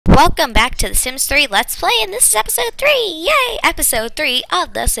Welcome back to The Sims 3 Let's Play, and this is episode 3! Yay! Episode 3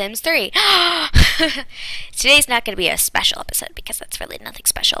 of The Sims 3. Today's not going to be a special episode because that's really nothing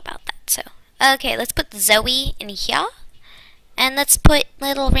special about that. So, okay, let's put Zoe in here, and let's put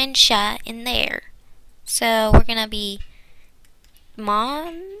little Rinsha in there. So, we're going to be...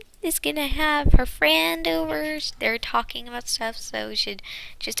 Mom is going to have her friend over. They're talking about stuff, so we should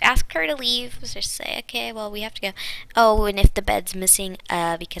just ask her to leave. Let's just say, okay, well, we have to go. Oh, and if the bed's missing,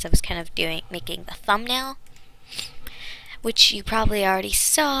 because I was kind of making the thumbnail, which you probably already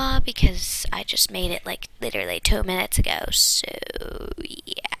saw because I just made it like literally 2 minutes ago. So,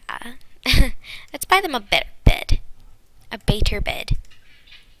 yeah. Let's buy them a better bed. A better bed.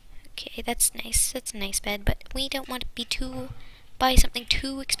 Okay, that's nice. That's a nice bed, but we don't want to buy something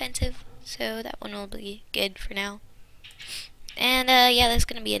too expensive, so that one will be good for now. And yeah, that's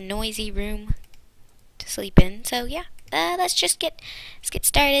gonna be a noisy room to sleep in. So yeah, let's get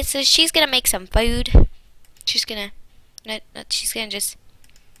started. So she's gonna make some food. She's gonna just.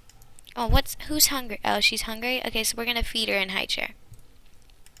 Oh, who's hungry? Oh, she's hungry. Okay, so we're gonna feed her in high chair.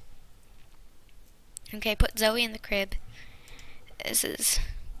 Okay, put Zoe in the crib. This is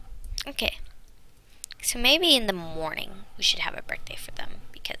okay. So maybe in the morning we should have a birthday for them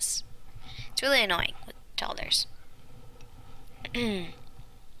because it's really annoying with toddlers.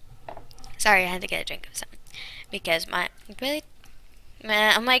 Sorry, I had to get a drink of something because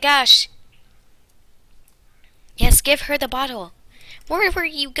oh my gosh. Yes, give her the bottle. Where were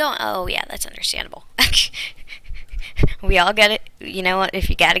you going? Oh yeah, that's understandable. We all got it. You know what? If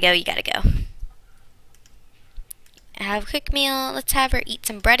you gotta go, you gotta go. Have a quick meal. Let's have her eat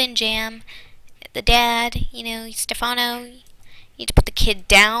some bread and jam. The dad, you know, Stephano, you need to put the kid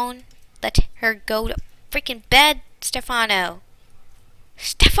down. Let her go to freaking bed, Stephano.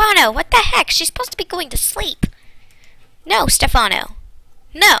 Stephano, what the heck? She's supposed to be going to sleep. No, Stephano.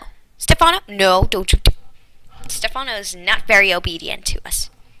 No. Stephano, no, don't you. Stephano is not very obedient to us.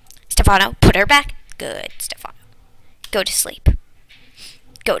 Stephano, put her back. Good, Stephano. Go to sleep.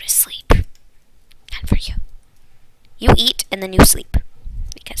 Go to sleep. Time for you. You eat and then you sleep.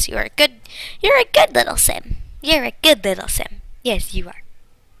 Because you're a good little sim. You're a good little sim. Yes, you are.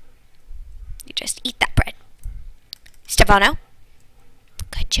 You just eat that bread. Stephano,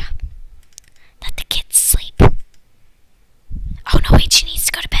 good job. Let the kids sleep. Oh no, wait, she needs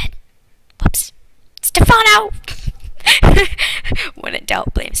to go to bed. Whoops. Stephano! When in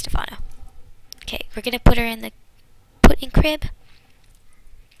doubt, blame Stephano. Okay, we're gonna put her in the crib.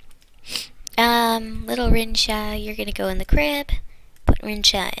 Little Rinsha, you're gonna go in the crib. Put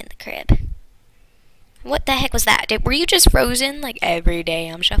Rinsha in the crib. What the heck was that? Were you just frozen? Like every day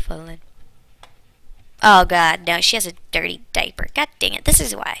I'm shuffling. Oh god, no, she has a dirty diaper. God dang it, this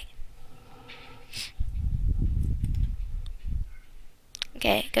is why.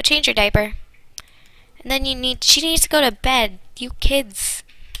 Okay, go change your diaper. And then she needs to go to bed. You kids.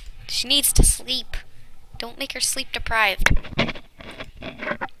 She needs to sleep. Don't make her sleep deprived.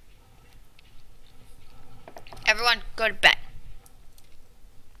 Everyone, go to bed.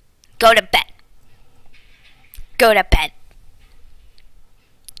 Go to bed. Go to bed.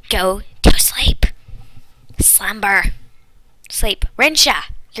 Go to sleep. Slumber. Sleep. Rinsha,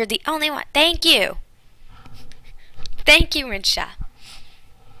 you're the only one. Thank you. Thank you, Rinsha.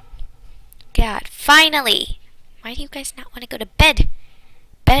 God, finally. Why do you guys not want to go to bed?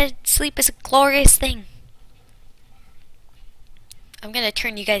 Sleep is a glorious thing. I'm going to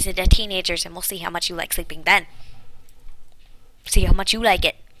turn you guys into teenagers and we'll see how much you like sleeping then. See how much you like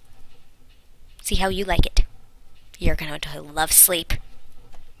it. See how you like it. You're going to love sleep.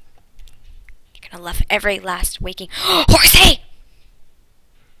 You're going to love every last waking... Horsey!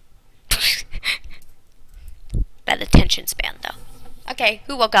 Bad attention span, though. Okay,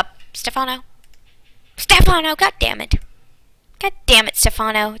 who woke up? Stephano? Stephano, god damn it. God damn it,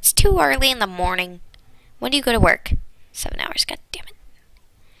 Stephano. It's too early in the morning. When do you go to work? 7 hours, god damn it.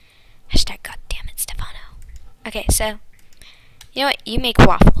 Hashtag god damn it, Stephano. Okay, so... You know what? You make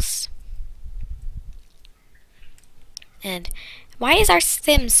waffles. And why is our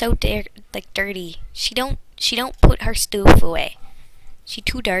sim so dirty? She don't put her stove away. She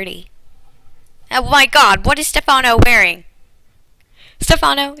too dirty. Oh my god, what is Stephano wearing?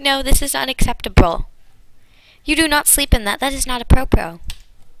 Stephano, no, this is unacceptable. You do not sleep in that. That is not appropriate.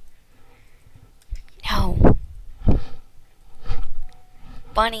 No.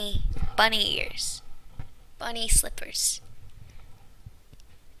 Bunny ears. Bunny slippers.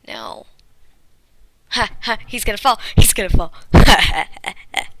 No. Ha ha, he's gonna fall. He's gonna fall.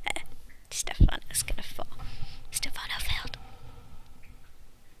 Stephano's gonna fall. Stephano failed.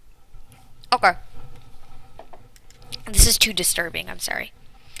 Okay. This is too disturbing, I'm sorry.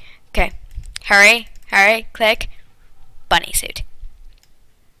 Okay. Hurry. Hurry. Click. Bunny suit.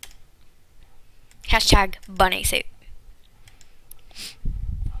 Hashtag bunny suit.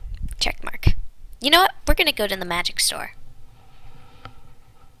 Check mark. You know what? We're gonna go to the magic store.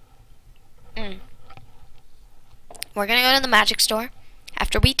 We're gonna go to the magic store.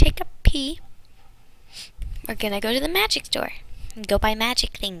 After we take a pee, we're gonna go to the magic store and go buy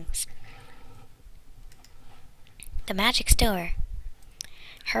magic things. The magic store.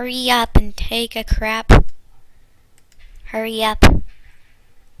 Hurry up and take a crap. Hurry up.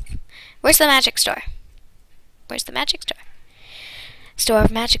 Where's the magic store? Where's the magic store? Store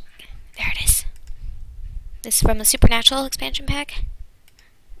of magic. There it is. This is from the Supernatural expansion pack.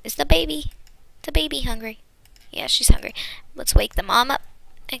 Is the baby hungry? Yeah, she's hungry. Let's wake the mom up.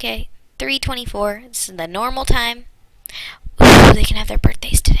 Okay, 3:24. This is the normal time. Ooh, they can have their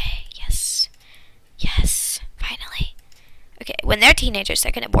birthdays today. Yes. Yes, finally. Okay, when they're teenagers,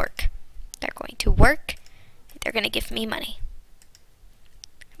 they're going to work. They're going to work. They're going to give me money.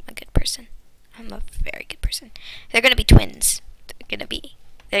 I'm a good person. I'm a very good person. They're going to be twins.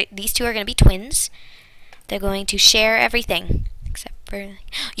 These two are going to be twins. They're going to share everything. Except for...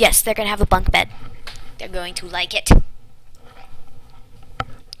 Yes, they're going to have a bunk bed. They're going to like it.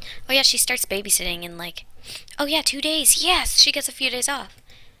 Oh yeah, she starts babysitting in like... Oh yeah, 2 days. Yes, she gets a few days off.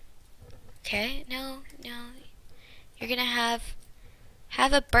 Okay, no. You're going to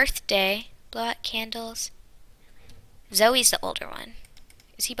have a birthday. Blow out candles. Zoe's the older one.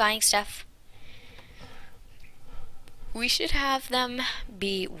 Is he buying stuff? We should have them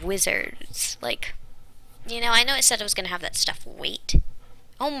be wizards. Like, you know, I know it said it was going to have that stuff weight.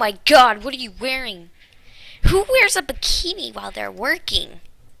 Oh my god, what are you wearing? Who wears a bikini while they're working?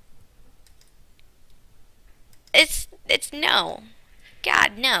 It's no.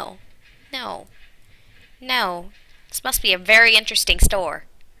 God, no. No. This must be a very interesting store.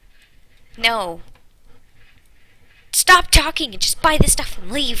 No. Stop talking and just buy this stuff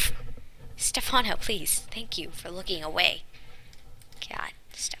and leave. Stephano, please. Thank you for looking away. God,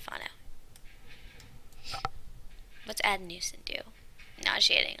 Stephano. What's add news and do?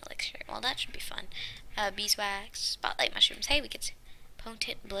 Nauseating elixir. Well, that should be fun. Beeswax, spotlight mushrooms. Hey, we could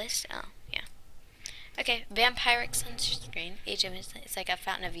potent bliss. Oh, yeah. Okay, vampiric sunscreen. Age of innocence. It's like a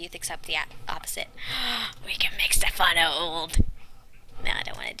fountain of youth, except the opposite. We can make Stephano old. No, I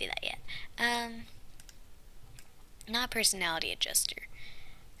don't want to do that yet. Not a personality adjuster.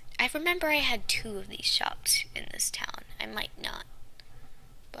 I remember I had 2 of these shops in this town. I might not.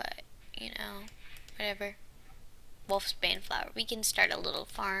 But, you know, whatever. Wolfsbane flower. We can start a little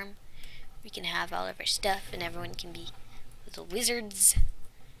farm. We can have all of our stuff and everyone can be little wizards.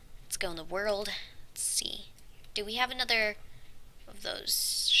 Let's go in the world. Let's see. Do we have another of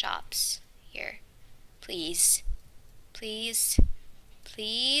those shops here? Please. Please.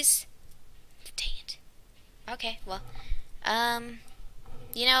 Please. Dang it. Okay, well.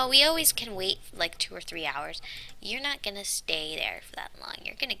 You know, we always can wait like 2 or 3 hours. You're not gonna stay there for that long.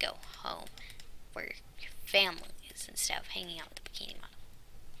 You're gonna go home where your family is instead of hanging out with the bikini model.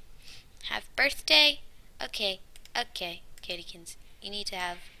 Have birthday? Okay, Kittykins. You need to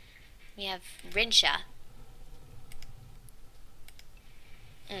have... We have Rinsha.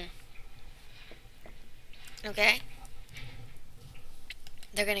 Okay.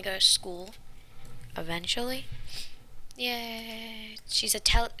 They're gonna go to school eventually. Yeah, she's a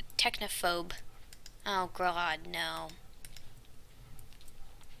technophobe. Oh god, no.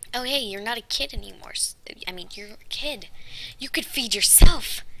 Oh hey, you're not a kid anymore. I mean, you're a kid. You could feed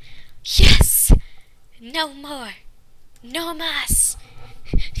yourself. Yes! No more. No mas.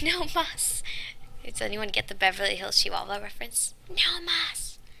 No mas. Does anyone get the Beverly Hills Chihuahua reference? No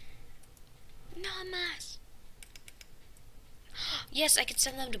mas. No mas. Yes, I could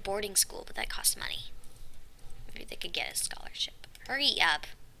send them to boarding school, but that costs money. Maybe they could get a scholarship. Hurry up.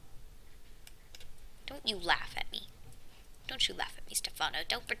 Don't you laugh at me. Don't you laugh at me, Stephano.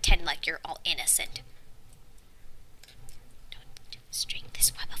 Don't pretend like you're all innocent. Don't string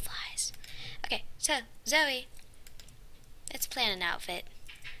this web of flies. Okay, so, Zoe. Let's plan an outfit.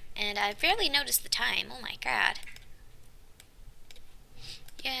 And I barely noticed the time. Oh my god.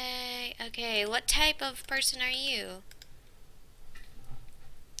 Yay. Okay, what type of person are you?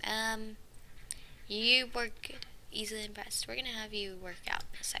 You work good. Easily impressed. We're gonna have you work out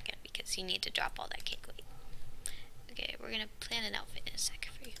in a second because you need to drop all that cake weight. Okay, we're gonna plan an outfit in a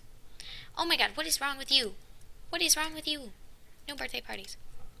second for you. Oh my god, what is wrong with you? What is wrong with you? No birthday parties.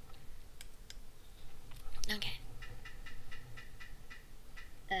 Okay.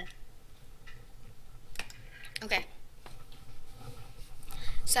 Okay.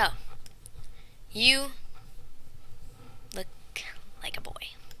 So, you look like a boy.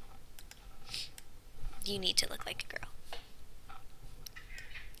 You need to look like a girl.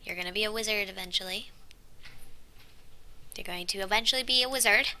 You're gonna be a wizard eventually. You're going to eventually be a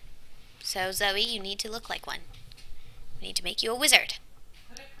wizard. So, Zoe, you need to look like one. We need to make you a wizard.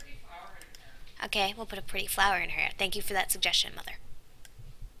 Put a pretty flower in her hair. Okay, we'll put a pretty flower in her hair. Thank you for that suggestion, Mother.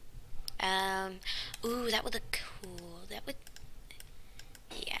 Ooh, that would look cool. That would...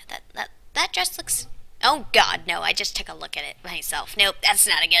 Yeah, that dress looks... Oh, God, no. I just took a look at it myself. Nope, that's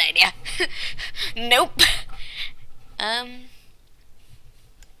not a good idea. Nope.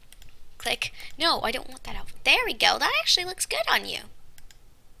 Click. No, I don't want that outfit. There we go. That actually looks good on you.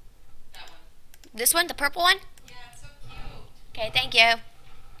 That one. This one, the purple one? Yeah, it's so cute. Okay, thank you.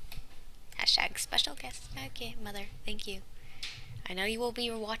 Hashtag special guest. Okay, Mother, thank you. I know you will be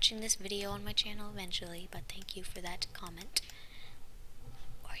watching this video on my channel eventually, but thank you for that comment.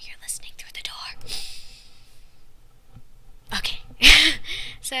 Or you're listening through the door. Okay.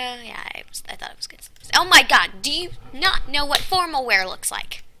 So, yeah, I thought it was good. Oh my God, do you not know what formal wear looks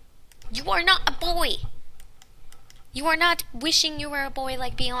like? You are not a boy. You are not wishing you were a boy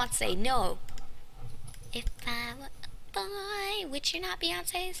like Beyonce. No. If I were a boy, which you're not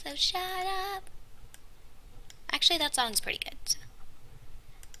Beyonce, so shut up. Actually, that song's pretty good. So.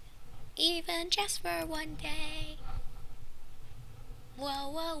 Even just for one day. Whoa,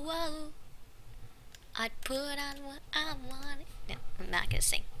 whoa, whoa. I'd put on what I wanted. No, I'm not gonna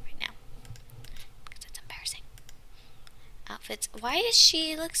sing right now. Because it's embarrassing. Outfits. Why does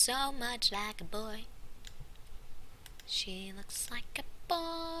she look so much like a boy? She looks like a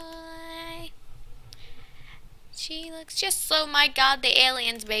boy. She looks just... Oh my God, the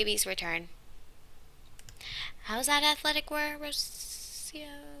aliens' babies return. How's that athletic wear, Rocio?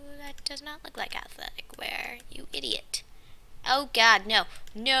 That does not look like athletic wear, you idiot. Oh God, no.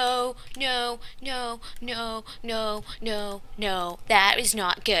 No, no, no, no, no, no, no. That is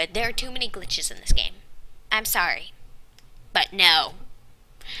not good. There are too many glitches in this game. I'm sorry. But no.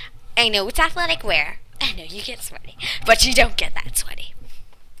 I know it's athletic wear. I know you get sweaty. But you don't get that sweaty.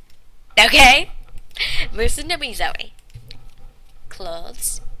 Okay? Listen to me, Zoe.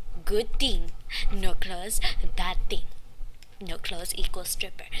 Clothes, good thing. No clothes, bad thing. No clothes equals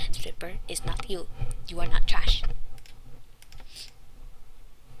stripper. Stripper is not you. You are not trash.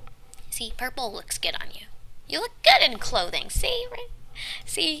 See, purple looks good on you. You look good in clothing. See, right?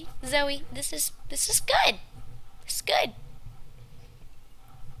 See, Zoe, this is good. It's good.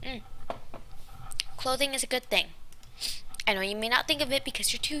 Clothing is a good thing. I know you may not think of it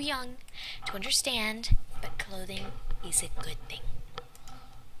because you're too young to understand, but clothing is a good thing.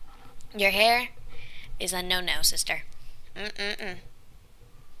 Your hair is a no-no, sister.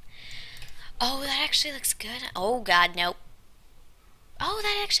 Oh, that actually looks good. Oh, God, nope. Oh,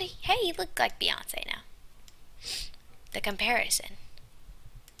 that actually... Hey, you look like Beyonce now. The comparison.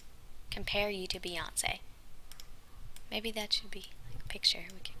 Compare you to Beyonce. Maybe that should be like a picture.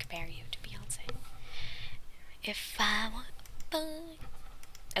 We could compare you to Beyonce. If I were a boy...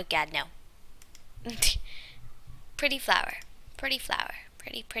 Oh, God, no. Pretty flower. Pretty flower.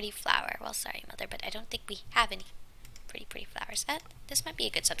 Pretty flower. Well, sorry, Mother, but I don't think we have any pretty flowers. This might be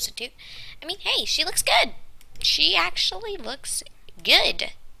a good substitute. I mean, hey, she looks good. She actually looks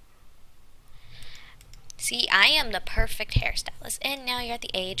good. See, I am the perfect hairstylist, and now you're at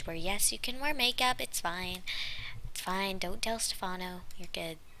the age where, yes, you can wear makeup. It's fine. It's fine. Don't tell Stephano. You're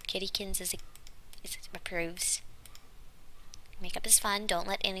good. Kittykins approves. Makeup is fun. Don't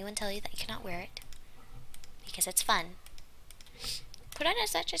let anyone tell you that you cannot wear it, because it's fun. Put on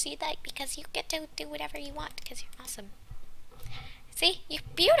as much as you like, because you get to do whatever you want, because you're awesome. See? You're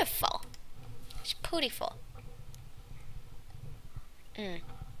beautiful. You're beautiful.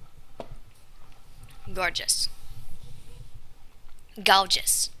 Gorgeous.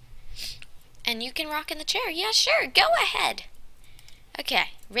 Gorgeous. And you can rock in the chair. Yeah, sure. Go ahead.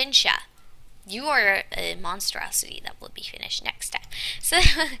 Okay, Rinsha. You are a monstrosity that will be finished next time. So,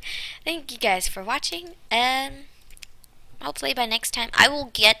 thank you guys for watching. Hopefully by next time, I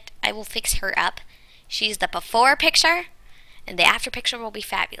will fix her up. She's the before picture, and the after picture will be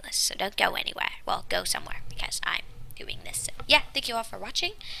fabulous. So don't go anywhere. Well, go somewhere, because I'm doing this. So, yeah, thank you all for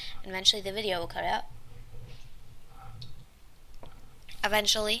watching. And eventually the video will cut out.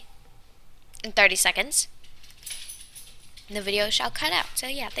 Eventually, in 30 seconds, the video shall cut out. So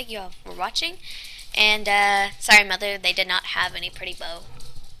yeah, thank you all for watching. And sorry, Mother, they did not have any pretty bow.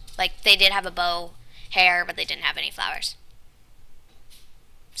 Like, they did have a bow hair, but they didn't have any flowers.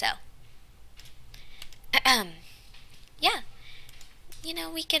 So, yeah, you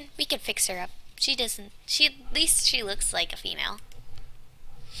know, we can fix her up. She doesn't. At least she looks like a female.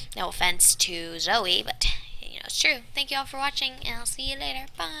 No offense to Zoe, but you know it's true. Thank you all for watching, and I'll see you later.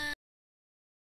 Bye.